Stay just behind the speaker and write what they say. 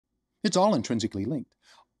It's all intrinsically linked,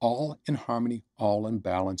 all in harmony, all in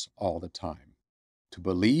balance, all the time. To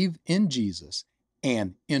believe in Jesus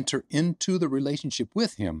and enter into the relationship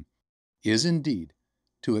with Him is indeed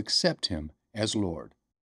to accept Him as Lord,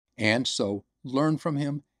 and so learn from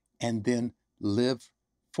Him and then live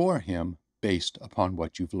for Him based upon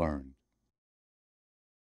what you've learned.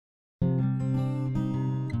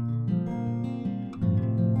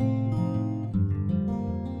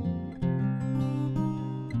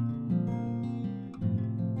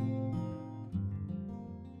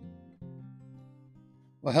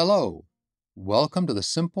 Well, hello. Welcome to the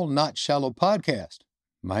Simple Not Shallow podcast.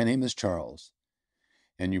 My name is Charles,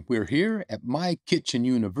 and we're here at my kitchen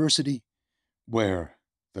university where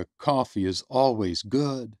the coffee is always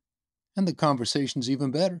good and the conversation's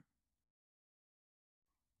even better.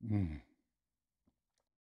 Mm.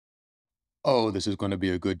 Oh, this is going to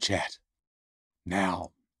be a good chat.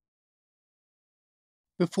 Now,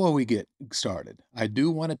 before we get started, I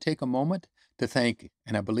do want to take a moment to thank,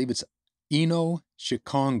 and I believe it's Eino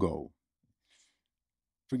Shikongo.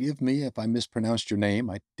 Forgive me if I mispronounced your name.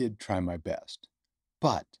 I did try my best.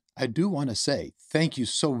 But I do want to say thank you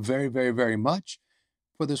so very, very, very much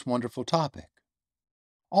for this wonderful topic.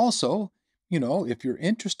 Also, if you're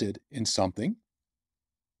interested in something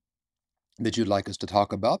that you'd like us to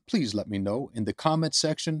talk about, please let me know in the comments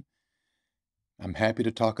section. I'm happy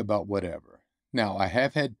to talk about whatever. Now, I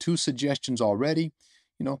have had two suggestions already,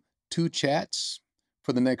 two chats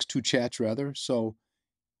for the next two chats, rather. So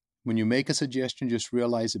when you make a suggestion, just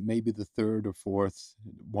realize it may be the third or fourth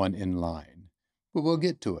one in line. But we'll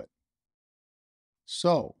get to it.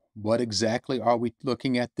 So, what exactly are we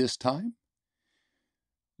looking at this time?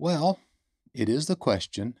 Well, it is the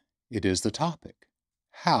question, it is the topic.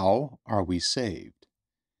 How are we saved?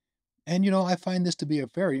 And I find this to be a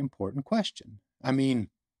very important question. I mean,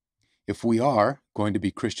 if we are going to be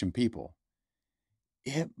Christian people,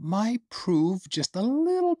 it might prove just a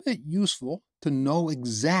little bit useful to know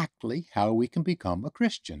exactly how we can become a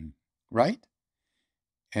Christian, right?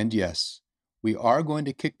 And yes, we are going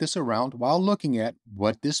to kick this around while looking at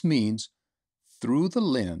what this means through the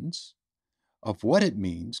lens of what it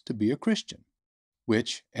means to be a Christian,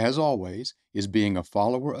 which, as always, is being a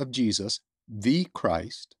follower of Jesus, the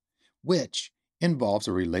Christ, which involves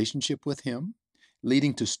a relationship with Him,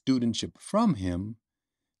 leading to studentship from Him,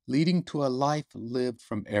 leading to a life lived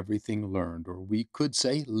from everything learned, or we could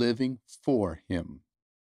say living for Him.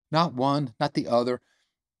 Not one, not the other,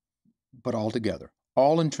 but all together,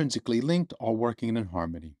 all intrinsically linked, all working in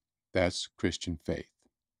harmony. That's Christian faith.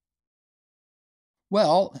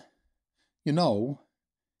 Well,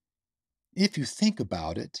 if you think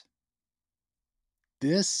about it,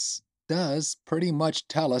 this does pretty much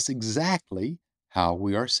tell us exactly how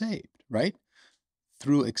we are saved, right?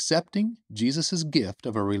 Through accepting Jesus' gift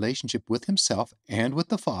of a relationship with Himself and with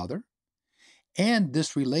the Father. And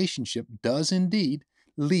this relationship does indeed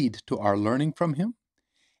lead to our learning from Him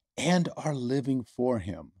and our living for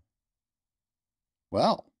Him.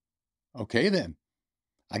 Well, okay then.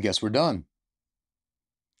 I guess we're done.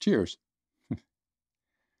 Cheers.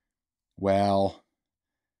 Well,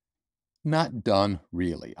 not done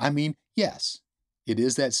really. I mean, yes, it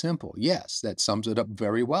is that simple. Yes, that sums it up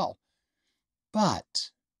very well.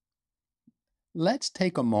 But let's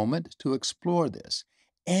take a moment to explore this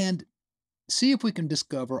and see if we can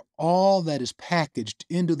discover all that is packaged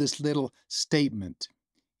into this little statement,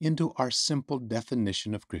 into our simple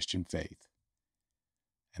definition of Christian faith.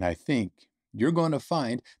 And I think you're going to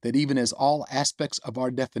find that even as all aspects of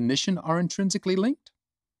our definition are intrinsically linked,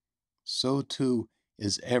 so too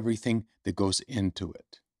is everything that goes into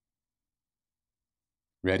it.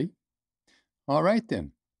 Ready? All right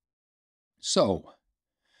then. So,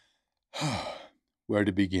 where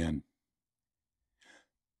to begin?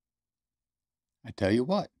 I tell you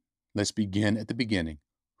what, let's begin at the beginning.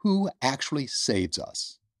 Who actually saves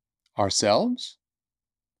us? Ourselves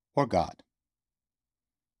or God?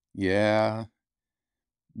 Yeah,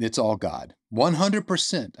 it's all God.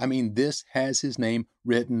 100%. I mean, this has His name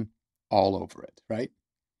written all over it, right?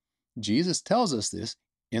 Jesus tells us this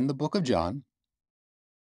in the book of John.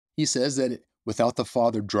 He says that without the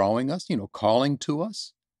Father drawing us, calling to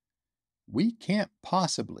us, we can't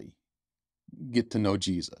possibly get to know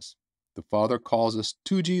Jesus. The Father calls us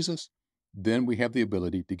to Jesus, then we have the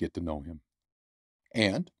ability to get to know Him.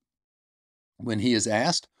 And when He is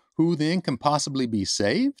asked, who then can possibly be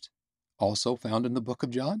saved? Also found in the book of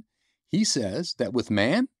John, He says that with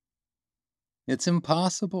man, it's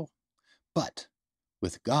impossible. But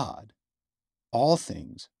with God, all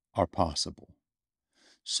things are possible.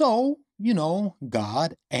 So,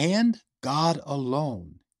 God and God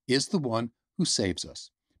alone is the one who saves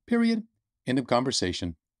us. Period. End of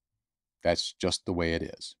conversation. That's just the way it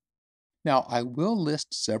is. Now, I will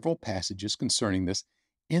list several passages concerning this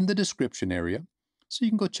in the description area, so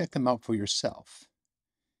you can go check them out for yourself.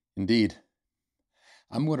 Indeed,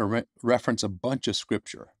 I'm going to reference a bunch of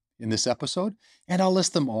scripture in this episode, and I'll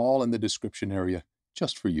list them all in the description area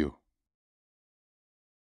just for you.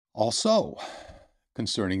 Also,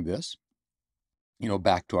 concerning this,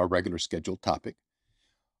 back to our regular scheduled topic.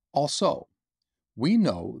 Also, we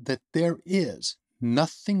know that there is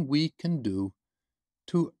nothing we can do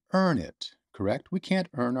to earn it, correct? We can't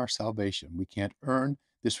earn our salvation. We can't earn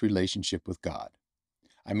this relationship with God.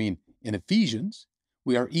 I mean, in Ephesians,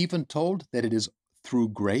 we are even told that it is through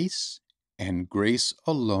grace and grace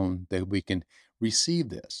alone that we can receive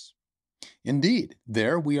this. Indeed,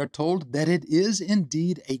 there we are told that it is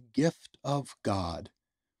indeed a gift of God,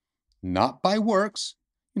 not by works,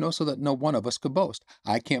 so that no one of us could boast.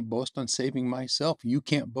 I can't boast on saving myself. You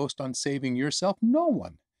can't boast on saving yourself. No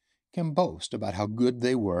one can boast about how good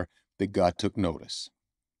they were that God took notice.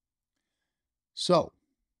 So,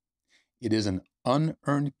 it is an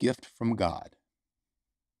unearned gift from God.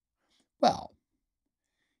 Well,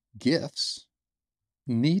 gifts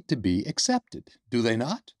need to be accepted, do they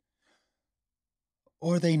not?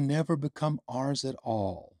 Or they never become ours at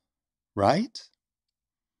all, right?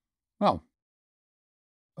 Well,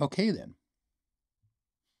 okay then.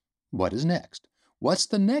 What is next? What's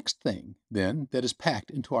the next thing, then, that is packed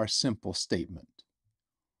into our simple statement?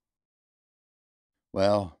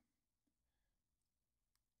 Well,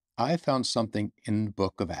 I found something in the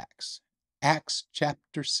book of Acts. Acts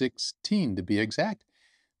chapter 16, to be exact.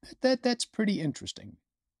 That's pretty interesting.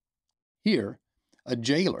 Here, a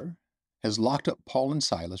jailer has locked up Paul and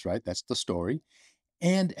Silas, right? That's the story.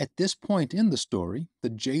 And at this point in the story, the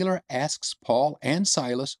jailer asks Paul and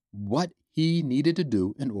Silas what he needed to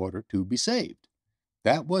do in order to be saved.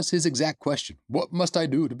 That was his exact question. What must I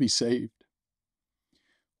do to be saved?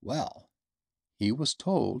 Well, he was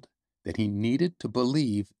told that he needed to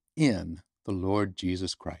believe in the Lord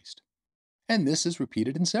Jesus Christ. And this is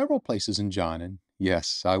repeated in several places in John, and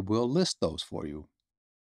yes, I will list those for you.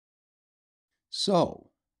 So,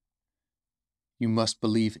 you must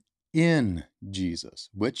believe in Jesus,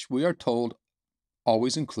 which we are told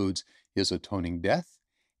always includes his atoning death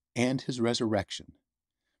and his resurrection.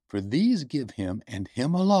 For these give him, and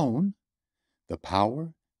him alone, the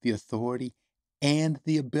power, the authority, and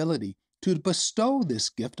the ability to bestow this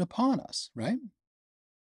gift upon us, right?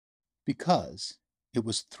 Because it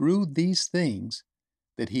was through these things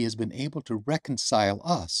that he has been able to reconcile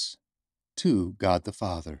us to God the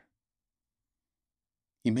Father.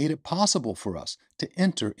 He made it possible for us to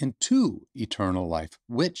enter into eternal life,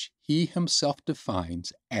 which he himself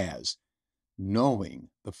defines as knowing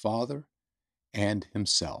the Father and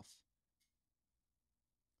himself.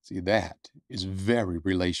 See, that is very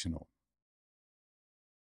relational.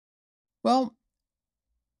 Well,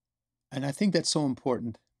 and I think that's so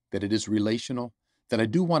important that it is relational, that I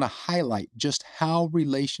do want to highlight just how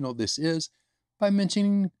relational this is by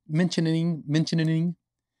mentioning,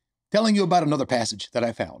 telling you about another passage that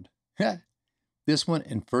I found. This one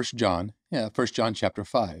in 1 John chapter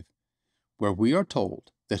 5, where we are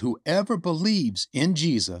told that whoever believes in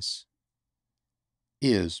Jesus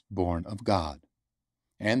is born of God.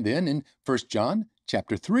 And then in 1 John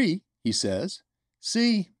chapter 3, he says,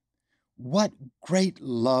 "See, what great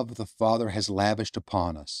love the Father has lavished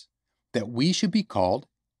upon us, that we should be called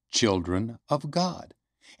children of God."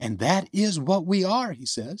 And that is what we are, he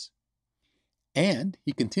says. And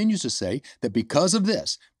he continues to say that because of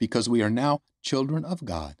this, because we are now children of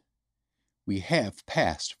God, we have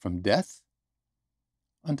passed from death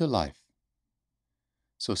unto life.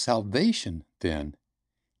 So salvation, then,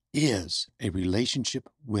 is a relationship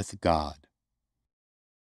with God.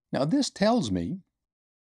 Now, this tells me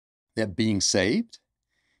that being saved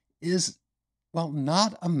is,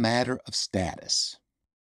 not a matter of status.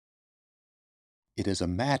 It is a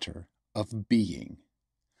matter of being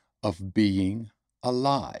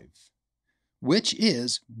alive, which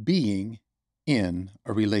is being in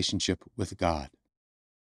a relationship with God.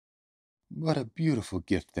 What a beautiful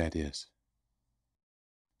gift that is.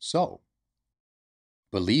 So,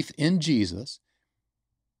 belief in Jesus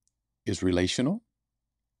is relational,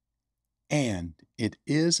 and it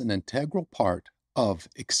is an integral part of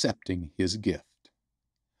accepting his gift.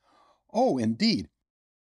 Oh, indeed.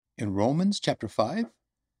 In Romans chapter 5,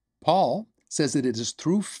 Paul says that it is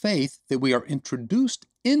through faith that we are introduced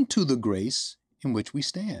into the grace in which we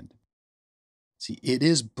stand. See, it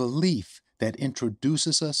is belief that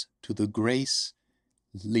introduces us to the grace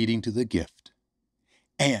leading to the gift.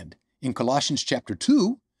 And in Colossians chapter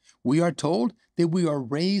 2, We are told that we are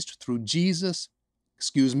raised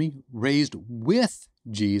raised with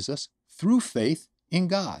Jesus through faith in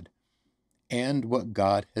God. And what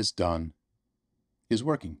God has done is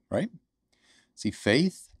working, right? See,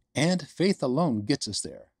 faith and faith alone gets us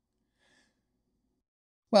there.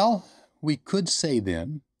 Well, we could say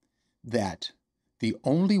then that the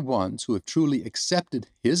only ones who have truly accepted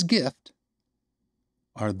his gift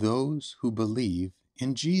are those who believe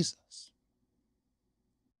in Jesus.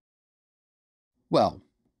 Well,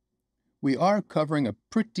 we are covering a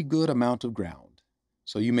pretty good amount of ground.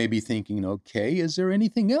 So you may be thinking, okay, is there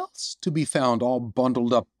anything else to be found all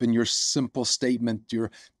bundled up in your simple statement,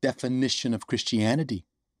 your definition of Christianity?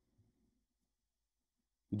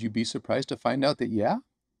 Would you be surprised to find out that,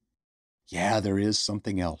 yeah, there is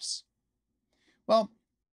something else? Well,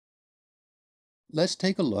 let's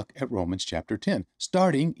take a look at Romans chapter 10,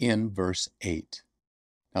 starting in verse 8.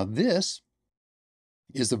 Now, this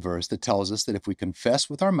is the verse that tells us that if we confess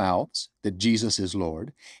with our mouths that Jesus is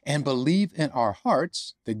Lord and believe in our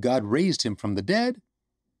hearts that God raised him from the dead,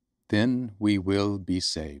 then we will be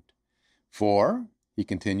saved. For, he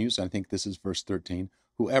continues, I think this is verse 13,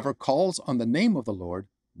 whoever calls on the name of the Lord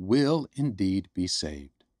will indeed be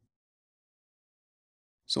saved.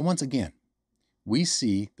 So once again, we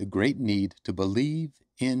see the great need to believe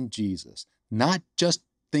in Jesus, not just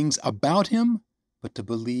things about him, but to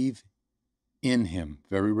believe in him,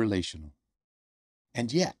 very relational.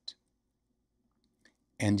 And yet,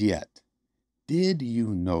 did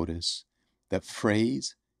you notice that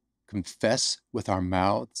phrase, confess with our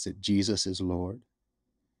mouths that Jesus is Lord?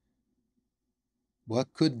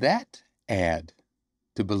 What could that add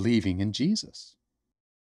to believing in Jesus?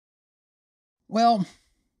 Well,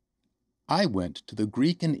 I went to the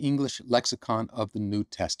Greek and English lexicon of the New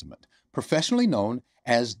Testament, professionally known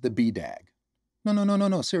as the BDAG.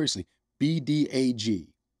 No, seriously. BDAG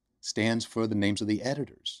stands for the names of the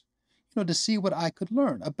editors. To see what I could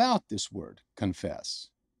learn about this word, confess.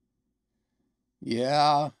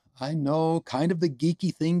 Yeah, I know, kind of the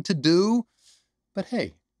geeky thing to do, but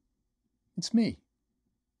hey, it's me.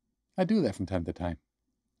 I do that from time to time.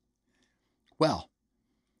 Well,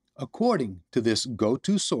 according to this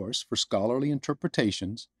go-to source for scholarly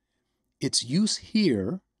interpretations, its use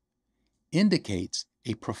here indicates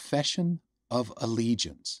a profession of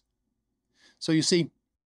allegiance. So you see,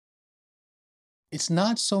 it's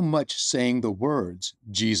not so much saying the words,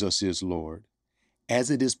 Jesus is Lord,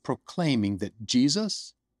 as it is proclaiming that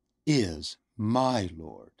Jesus is my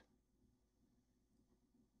Lord.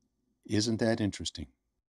 Isn't that interesting?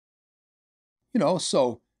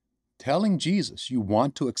 So telling Jesus you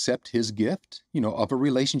want to accept his gift, of a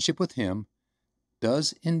relationship with him,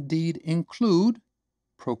 does indeed include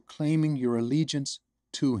proclaiming your allegiance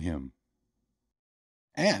to him.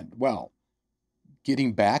 And, well,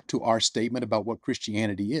 getting back to our statement about what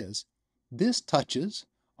Christianity is, this touches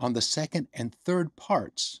on the second and third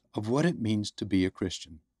parts of what it means to be a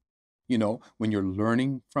Christian. When you're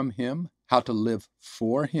learning from him how to live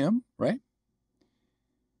for him, right?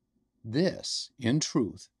 This, in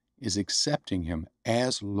truth, is accepting him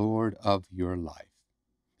as Lord of your life.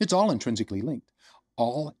 It's all intrinsically linked,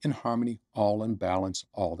 all in harmony, all in balance,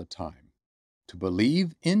 all the time. To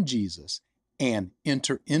believe in Jesus and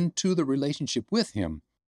enter into the relationship with him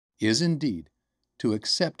is indeed to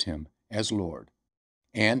accept him as Lord,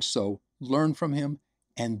 and so learn from him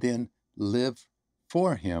and then live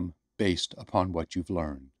for him based upon what you've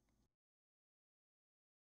learned.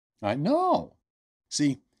 I know.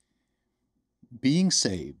 See, being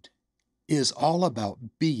saved is all about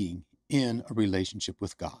being in a relationship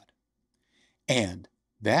with God. And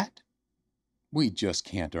that we just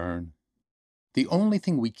can't earn. The only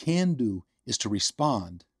thing we can do is to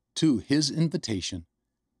respond to his invitation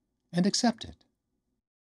and accept it.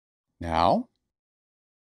 Now,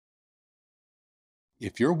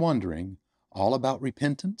 if you're wondering all about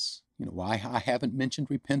repentance, why I haven't mentioned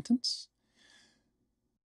repentance,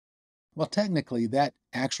 well, technically that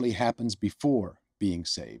actually happens before being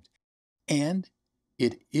saved. And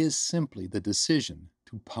it is simply the decision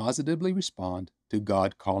to positively respond to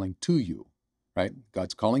God calling to you, right?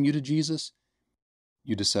 God's calling you to Jesus.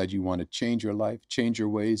 You decide you want to change your life, change your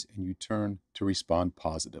ways, and you turn to respond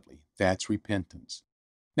positively. That's repentance.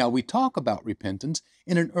 Now, we talk about repentance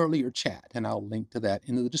in an earlier chat, and I'll link to that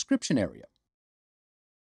in the description area.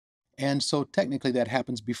 And so technically that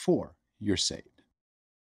happens before you're saved.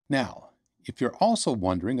 Now, if you're also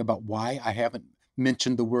wondering about why I haven't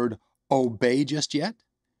mentioned the word obey just yet,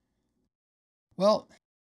 well,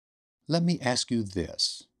 let me ask you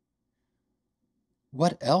this.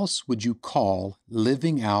 What else would you call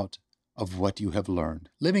living out of what you have learned,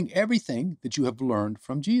 living everything that you have learned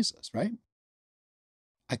from Jesus, right?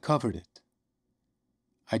 I covered it.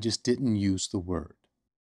 I just didn't use the word.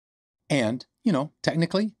 And,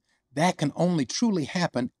 technically, that can only truly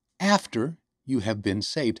happen after you have been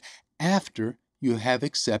saved, after you have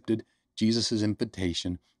accepted Jesus'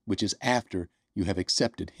 invitation, which is after you have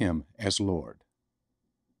accepted him as Lord.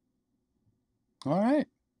 All right.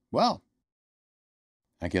 Well,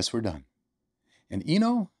 I guess we're done. And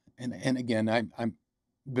and again, I'm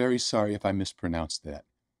very sorry if I mispronounced that,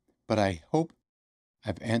 but I hope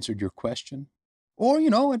I've answered your question, or,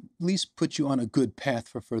 at least put you on a good path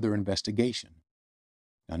for further investigation.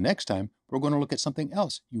 Now, next time, we're going to look at something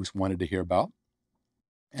else you wanted to hear about,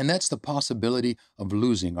 and that's the possibility of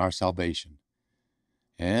losing our salvation.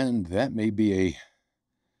 And that may be a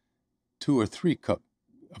 2 or 3 cup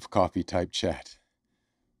of coffee type chat.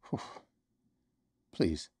 Whew.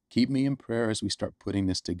 Please keep me in prayer as we start putting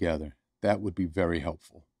this together. That would be very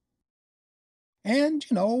helpful. And,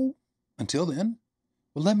 until then,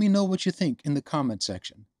 well, let me know what you think in the comment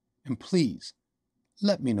section. And please,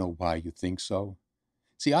 let me know why you think so.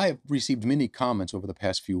 See, I have received many comments over the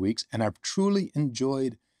past few weeks, and I've truly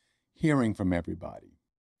enjoyed hearing from everybody,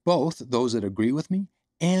 both those that agree with me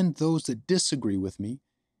and those that disagree with me.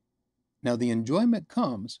 Now, the enjoyment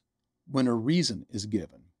comes when a reason is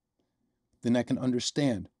given. Then I can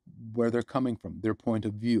understand where they're coming from, their point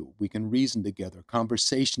of view. We can reason together.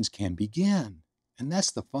 Conversations can begin. And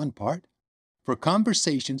that's the fun part. For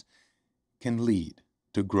conversations can lead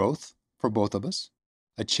to growth for both of us,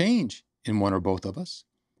 a change in one or both of us,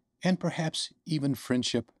 and perhaps even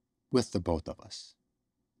friendship with the both of us.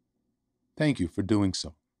 Thank you for doing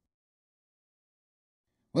so.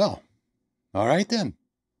 Well, all right then.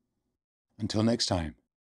 Until next time,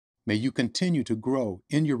 may you continue to grow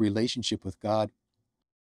in your relationship with God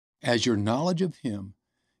as your knowledge of Him,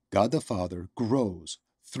 God the Father, grows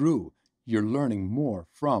through your learning more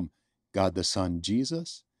from God the Son,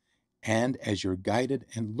 Jesus, and as you're guided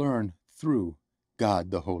and learn through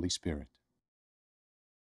God the Holy Spirit.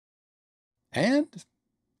 And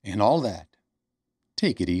in all that,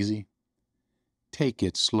 take it easy, take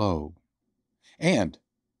it slow, and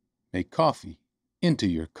may coffee into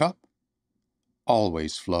your cup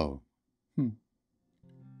always flow.